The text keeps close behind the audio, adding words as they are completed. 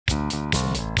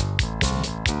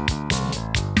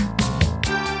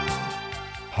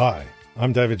Hi,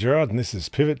 I'm David Gerard and this is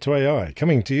Pivot to AI,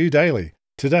 coming to you daily.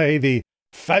 Today, the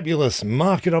fabulous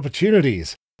market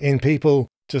opportunities in people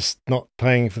just not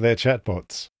paying for their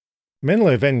chatbots.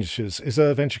 Menlo Ventures is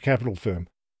a venture capital firm.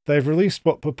 They've released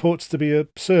what purports to be a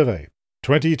survey,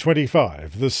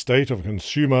 2025, the State of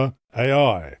Consumer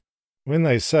AI. When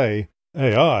they say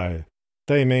AI,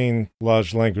 they mean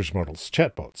large language models,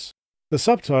 chatbots. The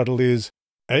subtitle is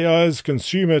AI's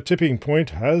consumer tipping point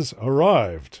has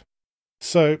arrived.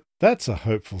 So that's a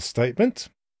hopeful statement.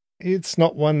 It's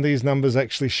not one these numbers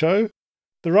actually show.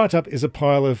 The write-up is a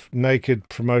pile of naked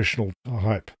promotional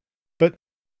hype. But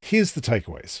here's the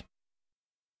takeaways.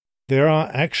 There are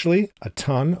actually a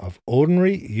ton of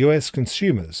ordinary US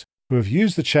consumers who have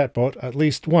used the chatbot at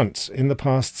least once in the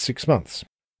past 6 months.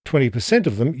 20%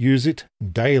 of them use it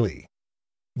daily.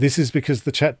 This is because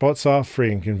the chatbots are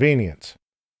free and convenient.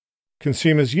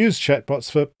 Consumers use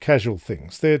chatbots for casual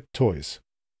things, they're toys.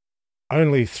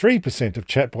 Only 3% of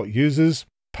chatbot users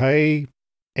pay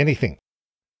anything.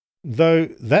 Though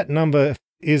that number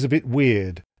is a bit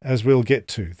weird, as we'll get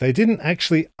to. They didn't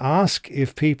actually ask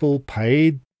if people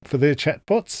paid for their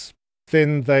chatbots.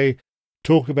 Then they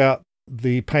talk about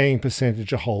the paying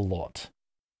percentage a whole lot.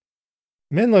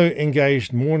 Menlo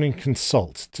engaged Morning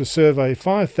Consult to survey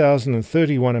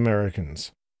 5,031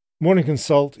 Americans. Morning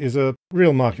Consult is a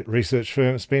real market research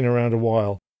firm. It's been around a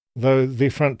while, though the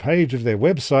front page of their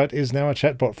website is now a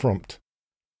chatbot prompt.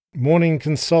 Morning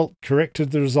Consult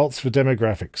corrected the results for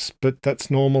demographics, but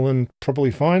that's normal and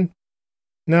probably fine.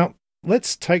 Now,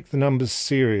 let's take the numbers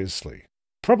seriously.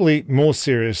 Probably more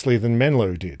seriously than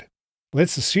Menlo did.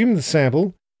 Let's assume the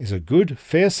sample is a good,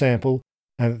 fair sample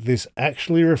and that this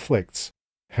actually reflects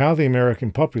how the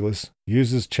American populace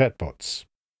uses chatbots.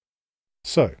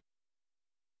 So,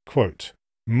 quote,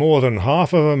 more than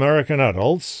half of American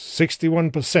adults,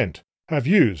 61%, have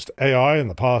used AI in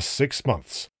the past 6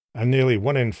 months, and nearly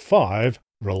 1 in 5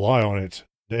 rely on it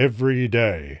every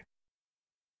day.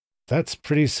 That's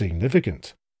pretty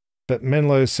significant. But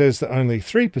Menlo says that only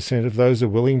 3% of those are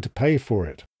willing to pay for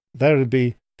it. That would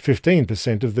be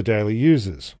 15% of the daily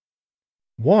users.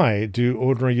 Why do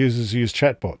ordinary users use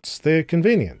chatbots? They're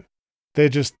convenient. They're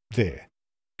just there.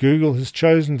 Google has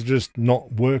chosen to just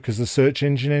not work as a search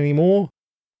engine anymore.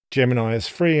 Gemini is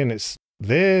free and it's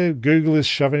there. Google is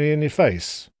shoving it in your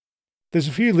face. There's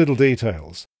a few little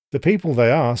details. The people they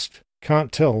asked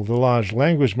can't tell the large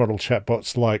language model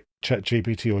chatbots like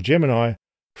ChatGPT or Gemini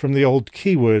from the old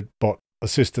keyword bot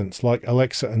assistants like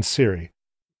Alexa and Siri.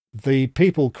 The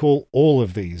people call all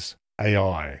of these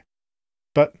AI.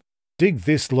 But dig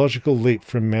this logical leap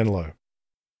from Menlo.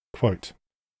 Quote,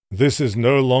 this is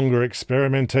no longer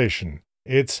experimentation.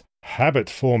 It's habit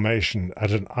formation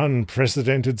at an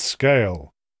unprecedented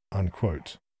scale.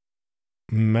 Unquote.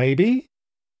 Maybe?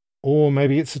 Or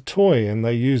maybe it's a toy and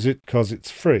they use it because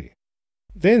it's free.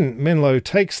 Then Menlo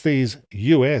takes these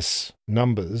US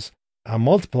numbers and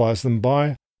multiplies them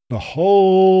by the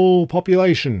whole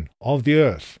population of the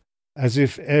Earth, as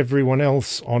if everyone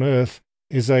else on Earth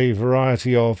is a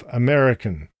variety of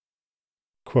American.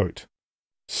 Quote,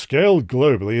 scaled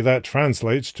globally, that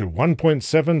translates to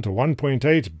 1.7 to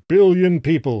 1.8 billion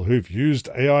people who've used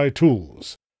AI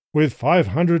tools, with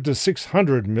 500 to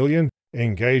 600 million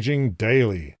engaging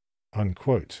daily.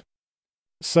 Unquote.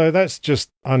 So that's just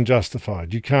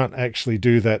unjustified. You can't actually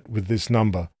do that with this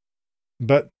number.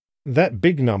 But that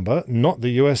big number, not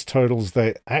the US totals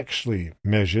they actually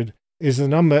measured, is the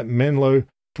number Menlo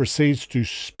proceeds to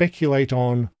speculate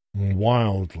on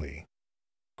wildly.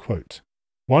 Quote,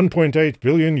 1.8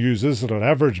 billion users at an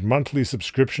average monthly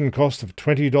subscription cost of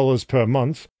 $20 per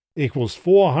month equals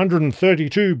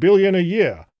 $432 billion a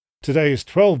year. Today's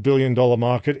 $12 billion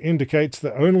market indicates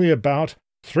that only about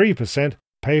 3%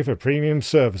 pay for premium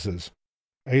services,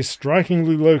 a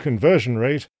strikingly low conversion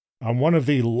rate and one of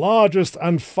the largest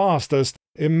and fastest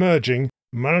emerging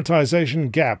monetization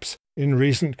gaps in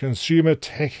recent consumer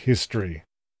tech history.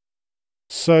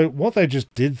 So what they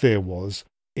just did there was,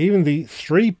 even the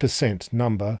 3%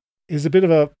 number is a bit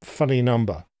of a funny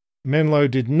number. Menlo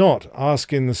did not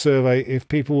ask in the survey if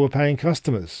people were paying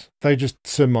customers. They just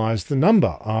surmised the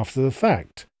number after the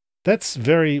fact. That's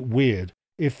very weird.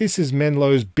 If this is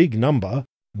Menlo's big number,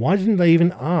 why didn't they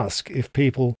even ask if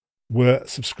people were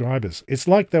subscribers? It's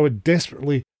like they were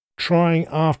desperately trying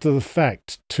after the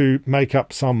fact to make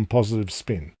up some positive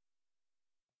spin.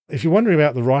 If you're wondering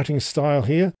about the writing style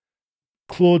here,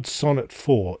 Claude Sonnet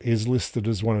 4 is listed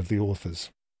as one of the authors.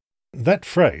 That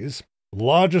phrase,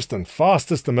 largest and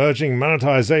fastest emerging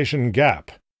monetization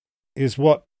gap, is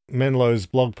what Menlo's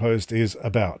blog post is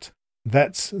about.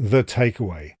 That's the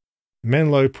takeaway.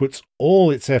 Menlo puts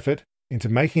all its effort into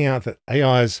making out that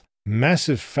AI's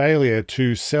massive failure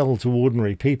to sell to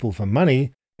ordinary people for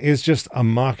money is just a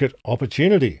market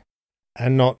opportunity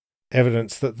and not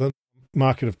evidence that the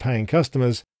market of paying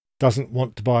customers doesn't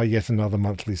want to buy yet another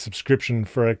monthly subscription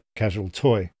for a casual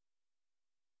toy.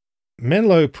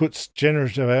 Menlo puts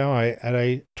generative AI at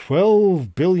a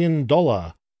 $12 billion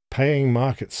paying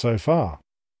market so far.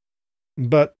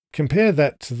 But compare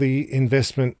that to the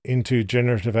investment into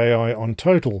generative AI on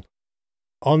total,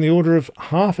 on the order of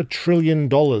 $500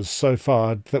 billion so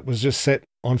far that was just set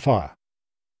on fire.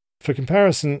 For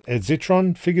comparison,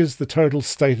 Edzitron figures the total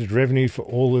stated revenue for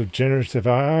all of generative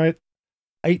AI at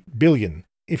 $8 billion,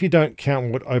 if you don't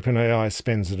count what OpenAI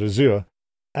spends at Azure,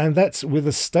 and that's with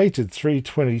a stated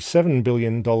 $327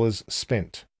 billion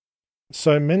spent.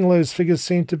 So Menlo's figures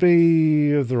seem to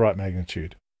be of the right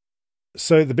magnitude.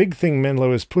 So the big thing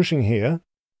Menlo is pushing here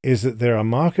is that there are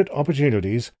market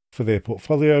opportunities for their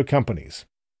portfolio companies.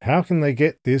 How can they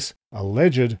get this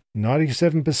alleged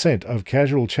 97% of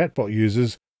casual chatbot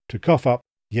users to cough up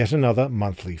yet another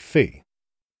monthly fee?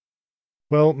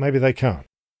 Well, maybe they can't.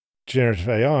 Generative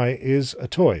AI is a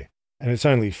toy, and it's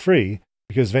only free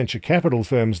because venture capital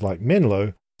firms like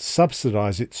Menlo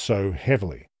subsidize it so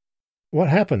heavily. What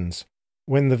happens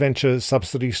when the venture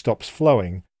subsidy stops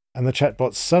flowing and the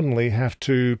chatbots suddenly have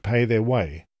to pay their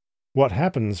way? What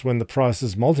happens when the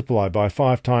prices multiply by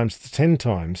 5 times to 10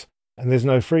 times and there's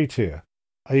no free tier?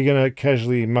 Are you going to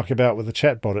casually muck about with a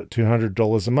chatbot at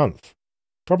 $200 a month?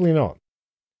 Probably not.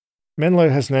 Menlo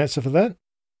has an answer for that.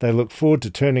 They look forward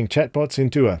to turning chatbots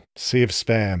into a sea of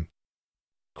spam.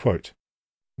 Quote,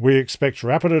 "We expect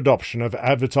rapid adoption of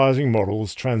advertising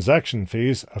models, transaction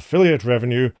fees, affiliate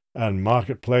revenue, and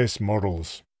marketplace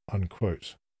models."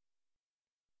 Unquote.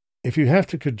 If you have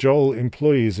to cajole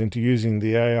employees into using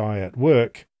the AI at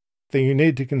work, then you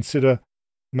need to consider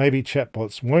maybe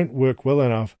chatbots won't work well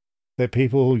enough that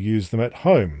people will use them at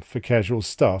home for casual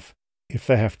stuff if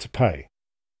they have to pay,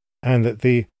 and that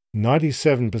the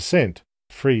 97%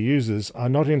 free users are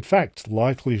not in fact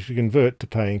likely to convert to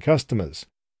paying customers,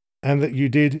 and that you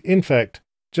did, in fact,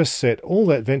 just set all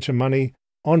that venture money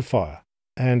on fire,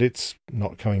 and it's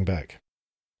not coming back.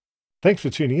 Thanks for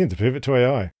tuning in to Pivot to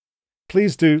AI.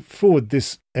 Please do forward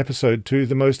this episode to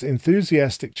the most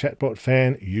enthusiastic chatbot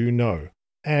fan you know,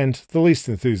 and the least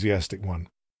enthusiastic one.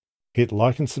 Hit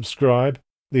like and subscribe,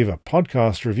 leave a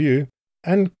podcast review,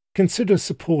 and consider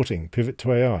supporting Pivot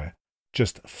to AI.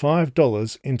 Just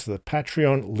 $5 into the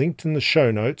Patreon linked in the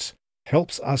show notes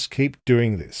helps us keep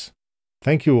doing this.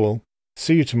 Thank you all,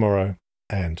 see you tomorrow,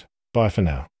 and bye for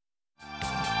now.